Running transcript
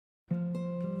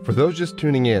For those just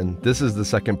tuning in, this is the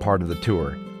second part of the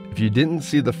tour. If you didn't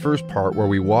see the first part where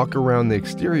we walk around the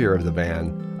exterior of the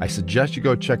van, I suggest you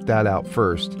go check that out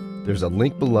first. There's a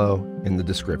link below in the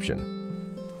description.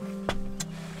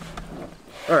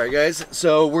 Alright guys,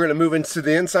 so we're going to move into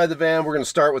the inside of the van. We're going to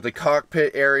start with the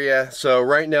cockpit area. So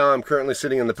right now I'm currently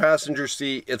sitting in the passenger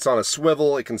seat. It's on a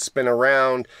swivel, it can spin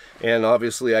around, and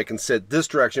obviously I can sit this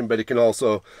direction, but it can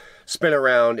also spin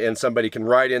around and somebody can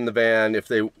ride in the van if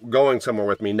they're going somewhere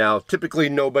with me. Now typically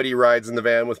nobody rides in the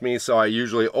van with me, so I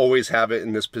usually always have it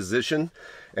in this position,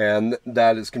 and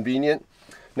that is convenient.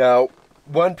 Now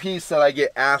one piece that I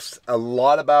get asked a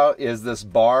lot about is this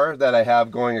bar that I have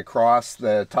going across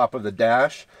the top of the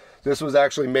dash. This was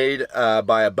actually made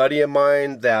by a buddy of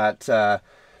mine that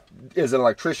is an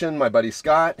electrician, my buddy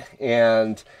Scott,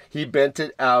 and he bent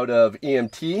it out of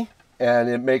EMT, and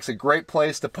it makes a great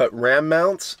place to put RAM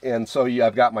mounts. And so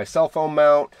I've got my cell phone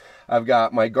mount, I've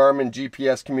got my Garmin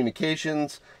GPS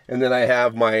communications, and then I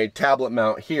have my tablet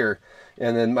mount here.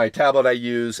 And then my tablet I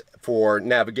use for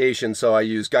navigation, so I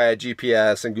use Gaia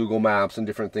GPS and Google Maps and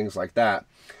different things like that.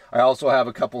 I also have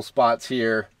a couple spots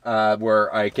here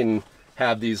where I can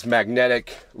have these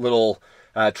magnetic little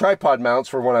tripod mounts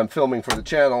for when I'm filming for the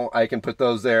channel. I can put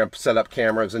those there and set up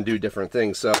cameras and do different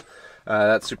things, so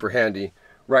that's super handy.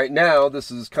 Right now, this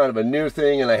is kind of a new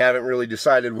thing, and I haven't really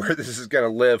decided where this is going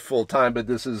to live full time, but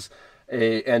this is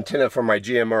an antenna for my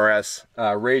GMRS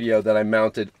radio that I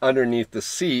mounted underneath the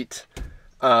seat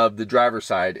of the driver's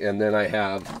side, and then I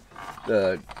have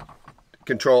the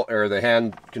control, or the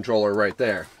hand controller right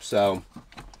there. So,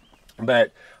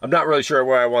 but I'm not really sure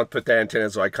where I want to put the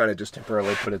antenna, so I kind of just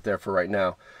temporarily put it there for right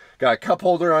now. Got a cup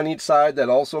holder on each side that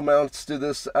also mounts to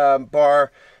this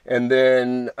bar, and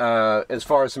then as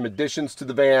far as some additions to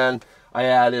the van, I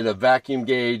added a vacuum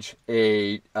gauge,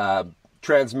 a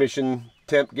transmission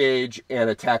temp gauge, and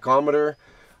a tachometer.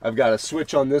 I've got a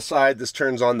switch on this side. This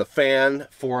turns on the fan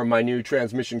for my new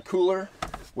transmission cooler,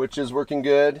 which is working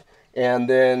good. And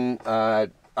then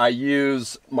I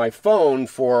use my phone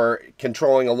for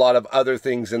controlling a lot of other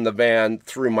things in the van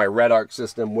through my Redarc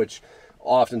system, which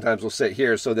oftentimes will sit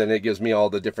here, so then it gives me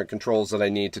all the different controls that I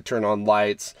need to turn on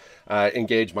lights,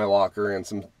 engage my locker, and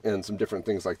some different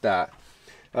things like that.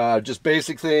 Just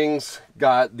basic things.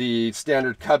 Got the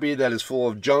standard cubby that is full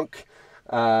of junk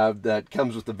that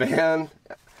comes with the van.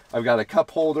 I've got a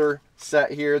cup holder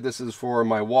set here. This is for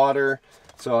my water.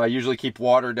 So I usually keep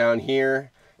water down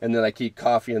here, and then I keep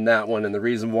coffee in that one. And the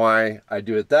reason why I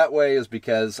do it that way is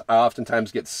because I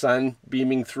oftentimes get sun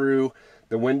beaming through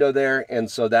the window there,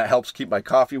 and so that helps keep my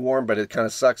coffee warm, but it kind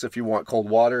of sucks if you want cold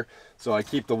water. So I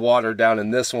keep the water down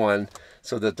in this one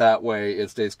so that way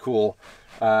it stays cool.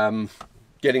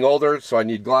 Getting older, so I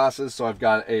need glasses, so I've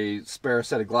got a spare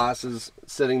set of glasses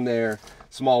sitting there,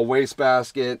 small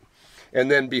wastebasket. And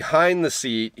then behind the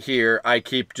seat here, I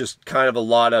keep just kind of a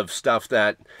lot of stuff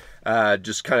that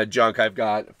just kind of junk. I've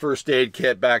got first aid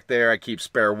kit back there. I keep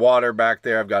spare water back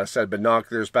there. I've got a set of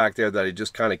binoculars back there that I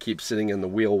just kind of keep sitting in the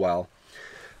wheel well.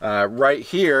 Right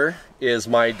here is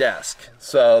my desk.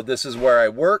 So this is where I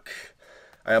work.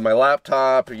 I have my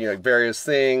laptop, various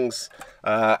things.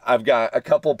 I've got a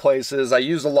couple places. I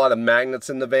use a lot of magnets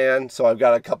in the van, so I've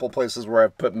got a couple places where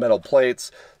I've put metal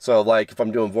plates. So like if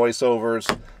I'm doing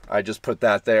voiceovers, I just put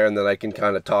that there, and then I can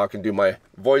kind of talk and do my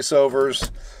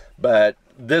voiceovers. But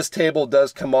this table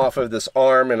does come off of this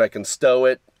arm, and I can stow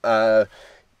it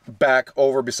back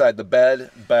over beside the bed,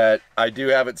 but I do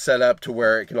have it set up to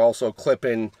where it can also clip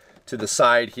in to the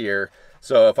side here.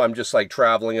 So if I'm just like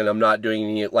traveling and I'm not doing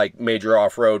any like major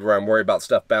off-road where I'm worried about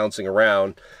stuff bouncing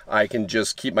around, I can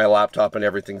just keep my laptop and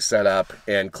everything set up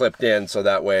and clipped in, so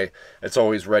that way it's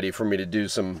always ready for me to do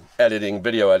some editing,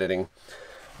 video editing.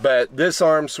 But this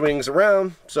arm swings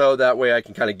around, so that way I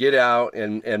can kind of get out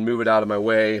and move it out of my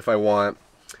way if I want.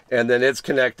 And then it's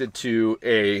connected to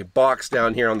a box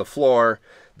down here on the floor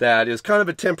that is kind of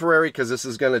a temporary, because this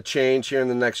is going to change here in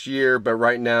the next year. But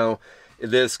right now,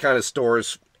 this kind of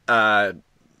stores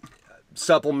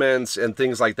supplements and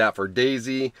things like that for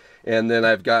Daisy. And then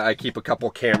I keep a couple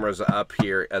cameras up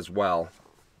here as well.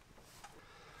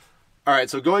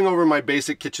 Alright, so going over my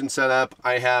basic kitchen setup,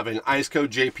 I have an Iceco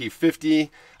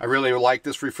JP50. I really like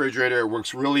this refrigerator. It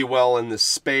works really well in this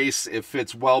space. It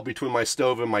fits well between my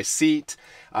stove and my seat.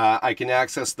 I can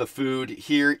access the food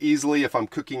here easily if I'm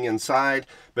cooking inside,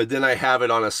 but then I have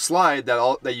it on a slide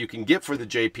that you can get for the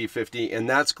JP50, and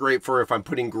that's great for if I'm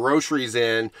putting groceries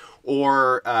in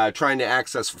or trying to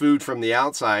access food from the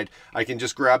outside. I can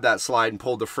just grab that slide and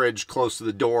pull the fridge close to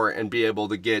the door and be able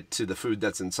to get to the food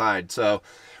that's inside. So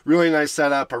really nice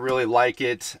setup. I really like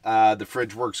it. The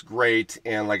fridge works great,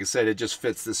 and like I said, it just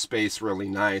fits this space really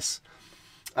nice.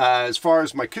 As far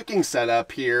as my cooking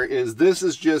setup here this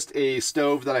is just a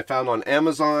stove that I found on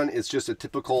Amazon. It's just a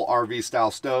typical RV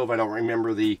style stove. I don't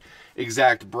remember the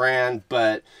exact brand,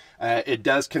 but it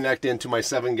does connect into my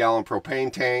 7-gallon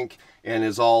propane tank and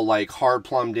is all like hard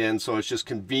plumbed in, so it's just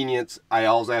convenient.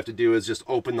 All I have to do is just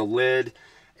open the lid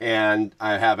and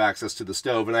I have access to the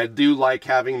stove. And I do like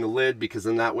having the lid because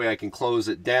then that way I can close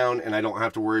it down and I don't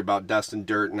have to worry about dust and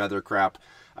dirt and other crap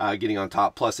getting on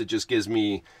top. Plus it just gives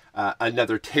me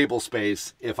another table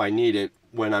space if I need it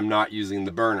when I'm not using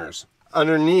the burners.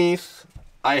 Underneath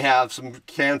I have some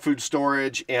canned food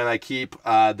storage, and I keep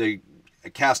the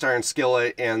cast iron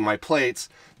skillet and my plates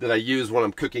that I use when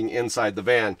I'm cooking inside the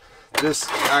van. This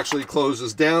actually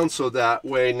closes down so that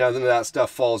way none of that stuff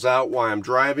falls out while I'm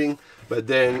driving, but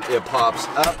then it pops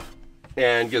up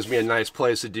and gives me a nice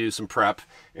place to do some prep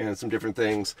and some different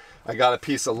things. I got a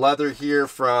piece of leather here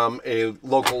from a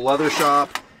local leather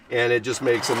shop, and it just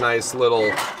makes a nice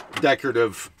little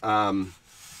decorative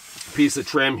piece of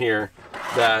trim here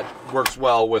that works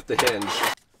well with the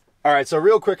hinge. All right, so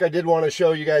real quick, I did want to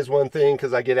show you guys one thing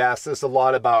because I get asked this a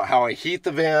lot about how I heat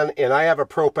the van, and I have a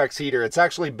Propex heater. It's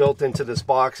actually built into this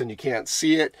box and you can't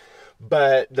see it,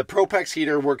 but the Propex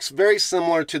heater works very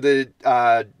similar to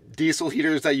the diesel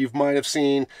heaters that you might have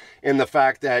seen, in the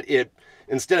fact that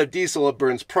instead of diesel, it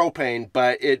burns propane,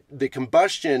 but the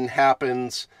combustion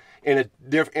happens in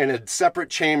a separate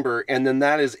chamber, and then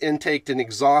that is intaked and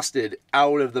exhausted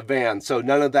out of the van. So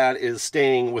none of that is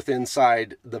staying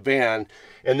inside the van.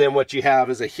 And then what you have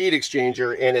is a heat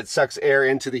exchanger, and it sucks air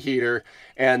into the heater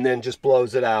and then just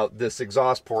blows it out this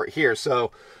exhaust port here.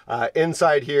 So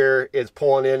inside here it's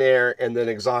pulling in air and then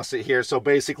exhausts it here. So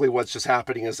basically what's just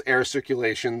happening is air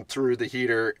circulation through the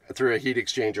heater, through a heat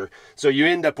exchanger. So you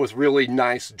end up with really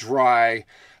nice, dry,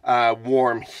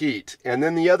 warm heat. And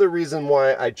then the other reason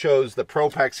why I chose the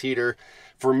Propex heater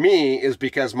for me is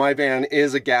because my van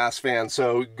is a gas van,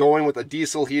 so going with a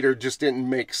diesel heater just didn't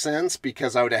make sense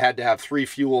because I would have had to have 3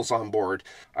 fuels on board.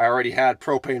 I already had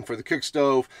propane for the cook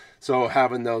stove, so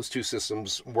having those 2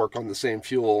 systems work on the same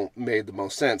fuel made the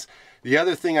most sense. The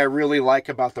other thing I really like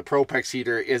about the Propex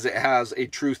heater is it has a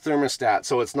true thermostat,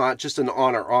 so it's not just an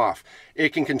on or off.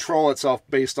 It can control itself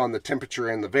based on the temperature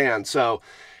in the van. So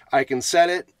I can set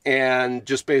it and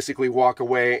just basically walk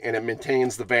away, and it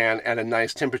maintains the van at a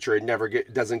nice temperature.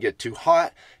 It doesn't get too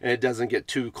hot and it doesn't get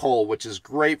too cold, which is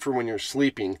great for when you're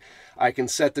sleeping. I can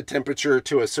set the temperature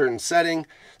to a certain setting,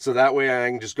 so that way I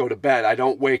can just go to bed. I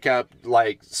don't wake up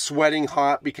like sweating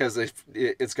hot because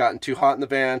it's gotten too hot in the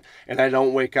van, and I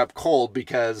don't wake up cold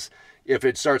because if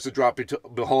it starts to drop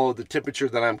below the temperature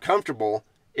that I'm comfortable,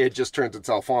 it just turns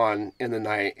itself on in the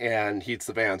night and heats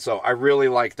the van. So I really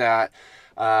like that.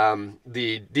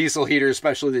 The diesel heaters,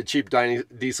 especially the cheap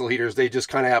diesel heaters, they just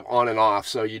kind of have on and off,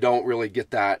 so you don't really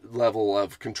get that level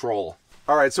of control.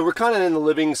 All right, so we're kind of in the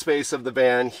living space of the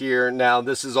van here. Now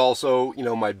this is also, you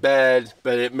know, my bed,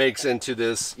 but it makes into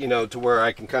this, you know, to where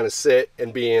I can kind of sit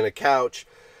and be in a couch.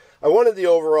 I wanted the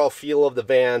overall feel of the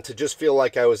van to just feel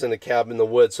like I was in a cabin in the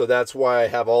woods, so that's why I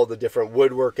have all the different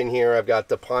woodwork in here. I've got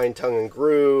the pine tongue and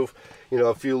groove, you know,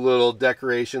 a few little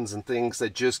decorations and things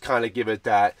that just kind of give it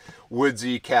that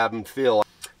woodsy cabin feel.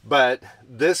 But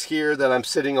this here that I'm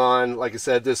sitting on, like I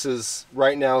said, this is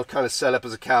right now kind of set up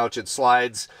as a couch. It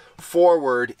slides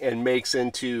forward and makes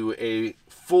into a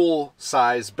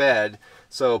full-size bed,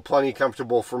 so plenty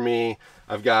comfortable for me.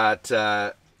 I've got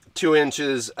 2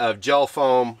 inches of gel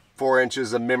foam, 4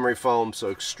 inches of memory foam, so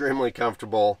extremely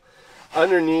comfortable.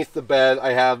 Underneath the bed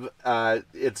I have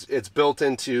it's built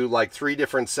into like 3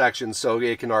 different sections so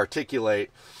it can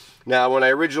articulate. Now when I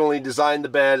originally designed the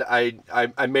bed,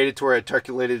 I made it to where it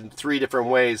articulated in 3 different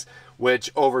ways,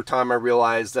 which over time I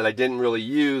realized that I didn't really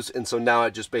use, and so now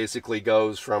it just basically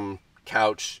goes from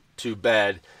couch to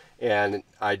bed, and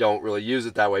I don't really use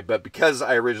it that way. But because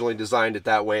I originally designed it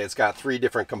that way, it's got 3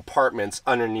 different compartments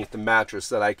underneath the mattress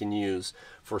that I can use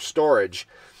for storage.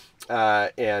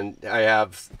 And I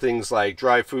have things like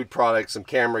dry food products, some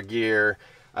camera gear,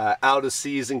 out of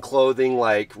season clothing,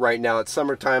 like right now it's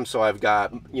summertime, so I've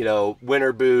got, you know,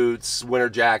 winter boots, winter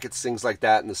jackets, things like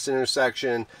that in the center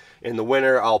section. In the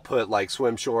winter I'll put like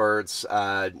swim shorts,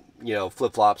 you know,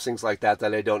 flip-flops, things like that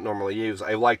that I don't normally use.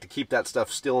 I like to keep that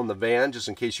stuff still in the van just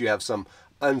in case you have some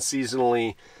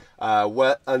unseasonal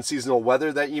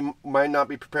weather that you might not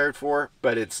be prepared for,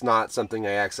 but it's not something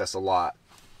I access a lot.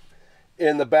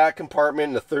 In the back compartment,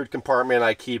 in the 3rd compartment,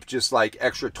 I keep just like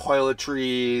extra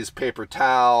toiletries, paper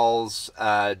towels,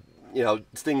 you know,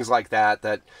 things like that,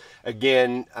 that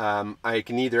again, I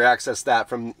can either access that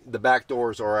from the back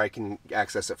doors or I can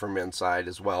access it from inside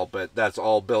as well, but that's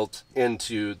all built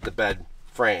into the bed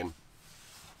frame.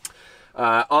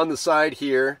 On the side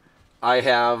here, I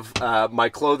have my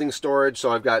clothing storage.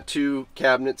 So I've got 2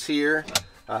 cabinets here.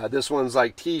 This one's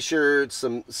like t-shirts,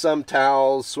 some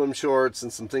towels, swim shorts,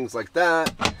 and some things like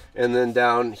that. And then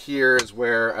down here is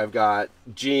where I've got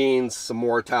jeans, some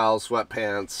more towels,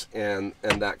 sweatpants, and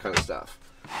that kind of stuff.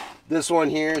 This one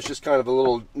here is just kind of a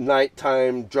little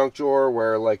nighttime junk drawer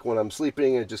where, like, when I'm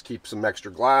sleeping, it just keeps some extra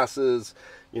glasses.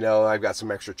 You know, I've got some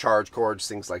extra charge cords,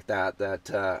 things like that,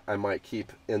 that I might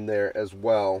keep in there as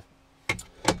well.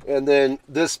 And then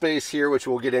this space here, which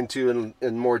we'll get into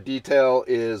in more detail,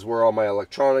 is where all my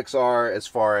electronics are, as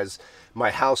far as my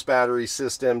house battery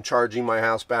system, charging my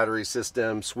house battery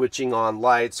system, switching on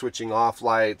lights, switching off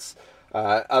lights,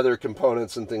 other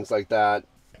components and things like that.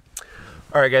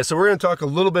 All right, guys, so we're going to talk a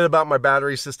little bit about my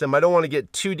battery system. I don't want to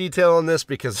get too detailed on this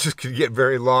because this could get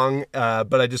very long,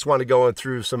 but I just want to go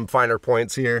through some finer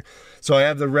points here. So I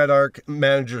have the Redarc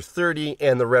Manager 30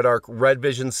 and the Redarc Red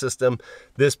Vision system.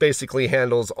 This basically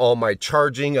handles all my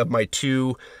charging of my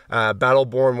 2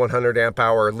 Battleborn 100 amp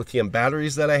hour lithium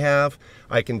batteries that I have.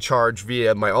 I can charge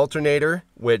via my alternator,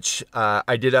 which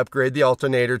I did upgrade the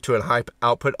alternator to a high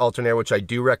output alternator, which I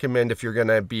do recommend if you're going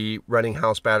to be running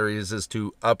house batteries, is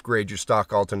to upgrade your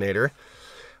stock alternator.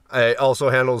 It also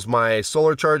handles my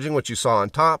solar charging, which you saw on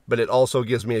top, but it also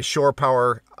gives me a shore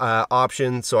power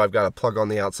option. So I've got a plug on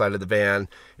the outside of the van,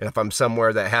 and if I'm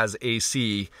somewhere that has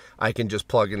AC, I can just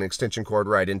plug an extension cord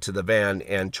right into the van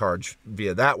and charge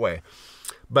via that way.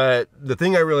 But the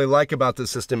thing I really like about this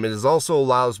system is it also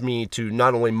allows me to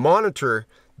not only monitor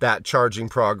that charging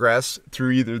progress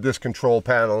through either this control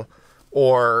panel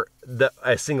or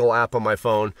a single app on my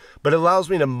phone, but it allows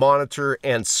me to monitor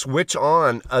and switch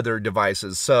on other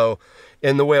devices. So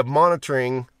in the way of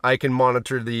monitoring, I can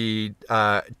monitor the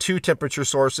 2 temperature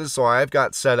sources. So I've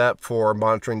got set up for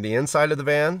monitoring the inside of the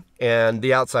van and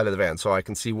the outside of the van, so I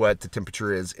can see what the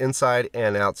temperature is inside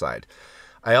and outside.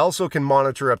 I also can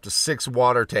monitor up to 6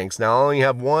 water tanks. Now I only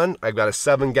have one. I've got a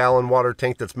 7-gallon water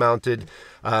tank that's mounted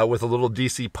with a little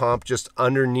DC pump just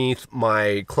underneath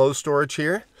my clothes storage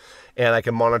here. And I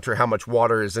can monitor how much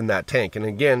water is in that tank. And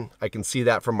again, I can see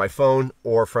that from my phone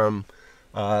or from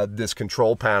this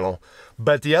control panel.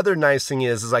 But the other nice thing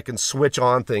is I can switch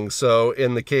on things. So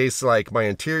in the case like my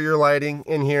interior lighting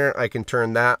in here, I can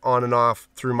turn that on and off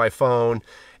through my phone.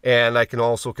 And I can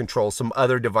also control some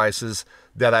other devices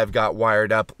that I've got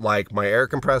wired up, like my air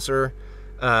compressor.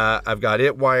 I've got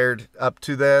it wired up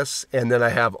to this, and then I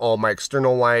have all my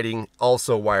external lighting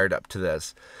also wired up to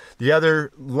this. The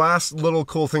other last little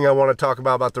cool thing I want to talk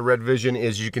about the Red Vision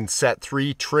is you can set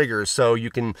 3 triggers. So you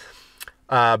can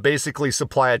basically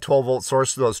supply a 12-volt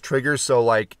source to those triggers. So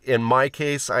like in my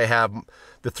case, I have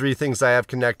the 3 things I have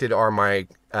connected are my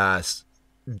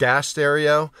dash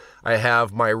stereo, I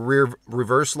have my rear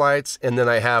reverse lights, and then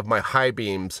I have my high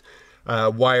beams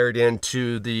wired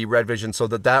into the Red Vision, so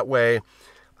that way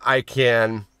I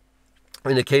can,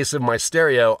 in the case of my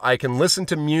stereo, I can listen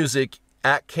to music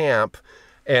at camp,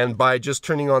 and by just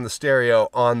turning on the stereo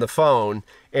on the phone,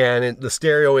 and the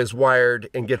stereo is wired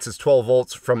and gets its 12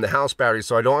 volts from the house battery,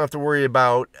 so I don't have to worry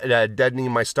about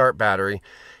deadening my start battery.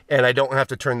 And I don't have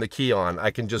to turn the key on.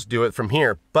 I can just do it from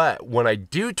here. But when I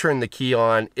do turn the key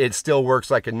on, it still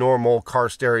works like a normal car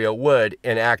stereo would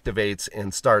and activates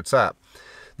and starts up.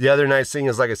 The other nice thing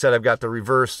is, like I said, I've got the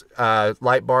reverse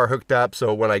light bar hooked up.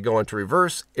 So when I go into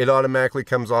reverse, it automatically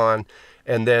comes on.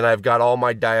 And then I've got all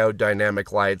my diode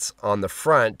dynamic lights on the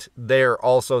front. They're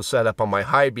also set up on my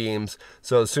high beams.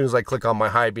 So as soon as I click on my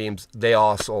high beams, they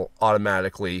also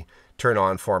automatically turn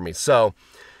on for me. So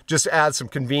just add some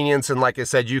convenience, and like I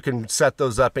said, you can set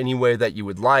those up any way that you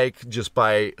would like just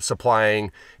by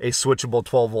supplying a switchable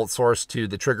 12-volt source to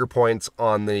the trigger points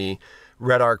on the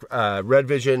Redarc Red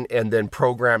Vision, and then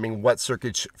programming what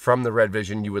circuits from the Red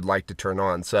Vision you would like to turn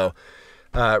on. So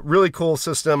really cool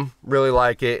system, really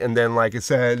like it. And then like I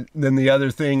said, then the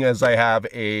other thing is I have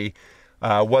a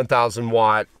 1000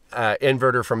 watt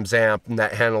inverter from Zamp, and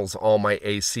that handles all my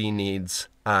AC needs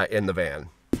in the van.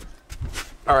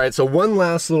 All right, so one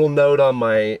last little note on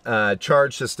my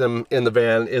charge system in the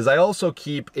van is I also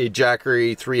keep a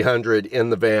Jackery 300 in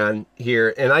the van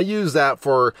here, and I use that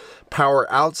for power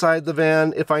outside the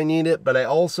van if I need it, but I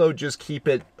also just keep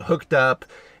it hooked up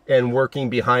and working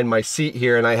behind my seat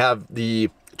here, and I have the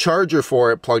charger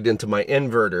for it plugged into my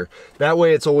inverter. That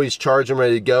way it's always charged and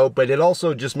ready to go, but it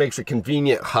also just makes a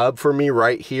convenient hub for me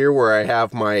right here where I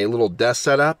have my little desk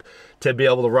set up to be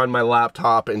able to run my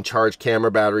laptop and charge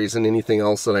camera batteries and anything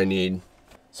else that I need.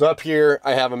 So up here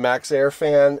I have a max air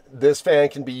fan. This fan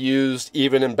can be used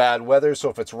even in bad weather, so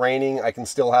if it's raining I can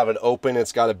still have it open.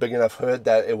 It's got a big enough hood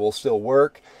that it will still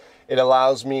work. It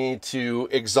allows me to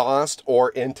exhaust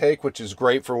or intake, which is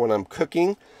great for when I'm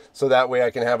cooking. So that way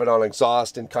I can have it on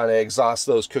exhaust and kind of exhaust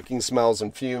those cooking smells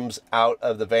and fumes out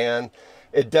of the van.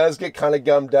 It does get kind of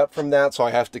gummed up from that, so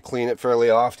I have to clean it fairly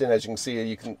often. As you can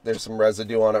see, there's some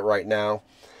residue on it right now.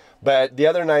 But the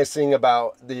other nice thing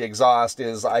about the exhaust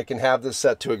is I can have this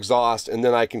set to exhaust, and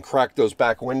then I can crack those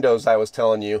back windows I was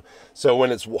telling you. So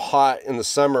when it's hot in the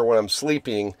summer when I'm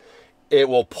sleeping, it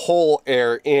will pull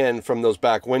air in from those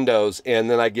back windows, and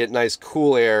then I get nice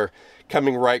cool air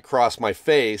coming right across my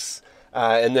face,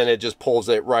 and then it just pulls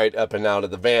it right up and out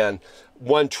of the van.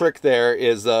 One trick there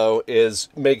is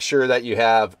make sure that you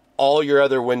have all your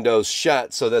other windows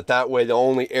shut, so that way the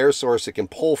only air source it can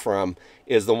pull from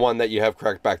is the one that you have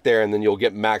cracked back there, and then you'll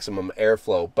get maximum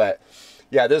airflow. But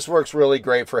yeah, this works really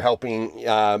great for helping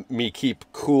me keep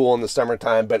cool in the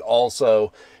summertime, but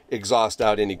also exhaust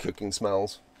out any cooking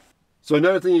smells. So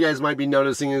another thing you guys might be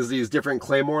noticing is these different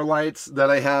Claymore lights that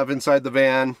I have inside the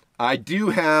van. I do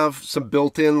have some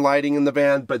built-in lighting in the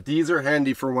van, but these are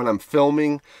handy for when I'm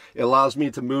filming. It allows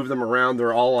me to move them around.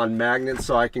 They're all on magnets,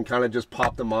 so I can kind of just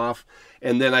pop them off,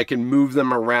 and then I can move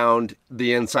them around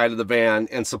the inside of the van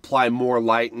and supply more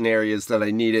light in areas that I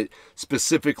need it,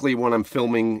 specifically when I'm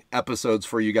filming episodes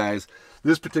for you guys.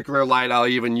 This particular light I'll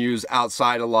even use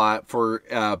outside a lot for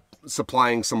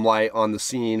supplying some light on the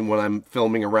scene when I'm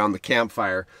filming around the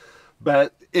campfire.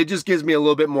 But it just gives me a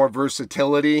little bit more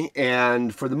versatility,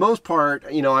 and for the most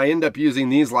part, you know, I end up using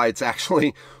these lights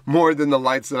actually more than the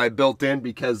lights that I built in,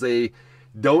 because they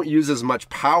don't use as much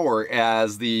power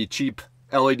as the cheap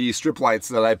LED strip lights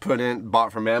that I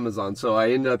bought from Amazon. So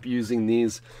I end up using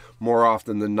these more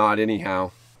often than not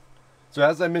anyhow. So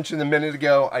as I mentioned a minute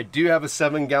ago, I do have a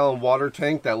 7-gallon water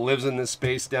tank that lives in this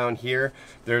space down here.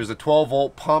 There's a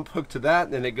 12-volt pump hooked to that,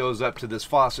 and then it goes up to this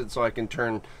faucet so I can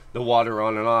turn the water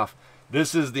on and off.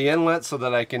 This is the inlet so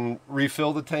that I can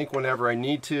refill the tank whenever I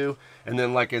need to. And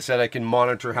then, like I said, I can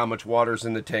monitor how much water is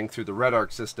in the tank through the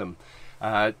Redarc system.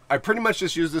 I pretty much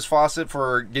just use this faucet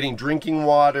for getting drinking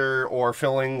water, or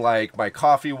filling like my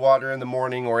coffee water in the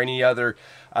morning, or any other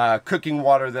cooking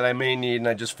water that I may need, and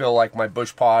I just fill like my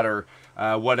bush pot or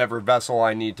whatever vessel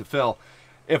I need to fill.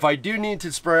 If I do need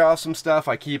to spray off some stuff,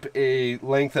 I keep a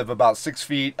length of about 6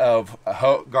 feet of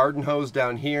garden hose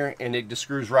down here, and it just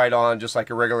screws right on just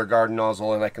like a regular garden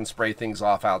nozzle, and I can spray things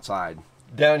off outside.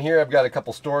 Down here I've got a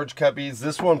couple storage cubbies.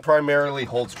 This one primarily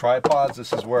holds tripods.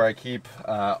 This is where I keep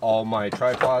all my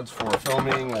tripods for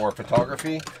filming or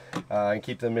photography. I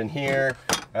keep them in here.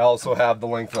 I also have the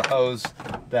length of hose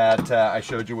that I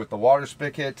showed you with the water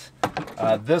spigot.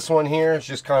 This one here is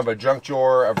just kind of a junk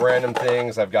drawer of random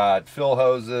things. I've got fill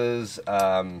hoses,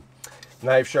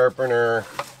 knife sharpener,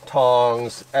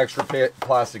 tongs, extra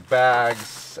plastic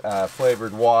bags,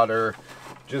 flavored water,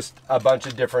 just a bunch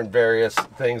of different various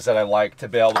things that I like to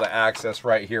be able to access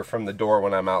right here from the door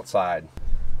when I'm outside.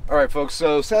 Alright folks,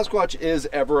 so Sasquatch is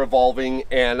ever evolving,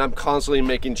 and I'm constantly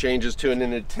making changes to it in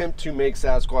an attempt to make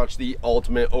Sasquatch the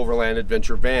ultimate overland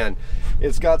adventure van.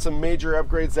 It's got some major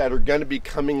upgrades that are going to be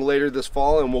coming later this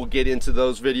fall, and we'll get into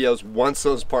those videos once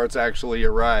those parts actually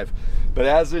arrive. But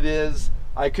as it is,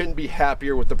 I couldn't be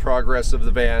happier with the progress of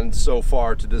the van so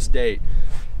far to this date.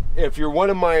 If you're one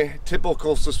of my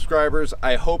typical subscribers,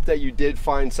 I hope that you did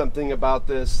find something about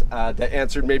this that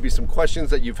answered maybe some questions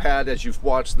that you've had as you've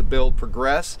watched the build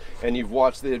progress and you've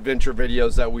watched the adventure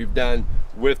videos that we've done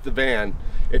with the van.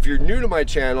 If you're new to my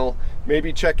channel,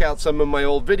 maybe check out some of my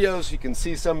old videos. You can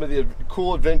see some of the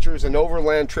cool adventures and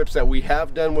overland trips that we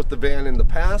have done with the van in the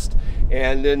past,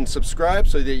 and then subscribe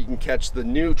so that you can catch the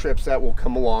new trips that will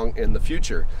come along in the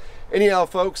future. Anyhow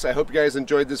folks, I hope you guys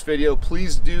enjoyed this video.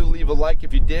 Please do leave a like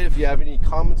if you did. If you have any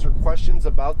comments or questions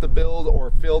about the build,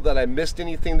 or feel that I missed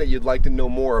anything that you'd like to know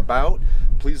more about,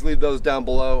 please leave those down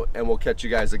below, and we'll catch you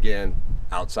guys again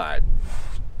outside.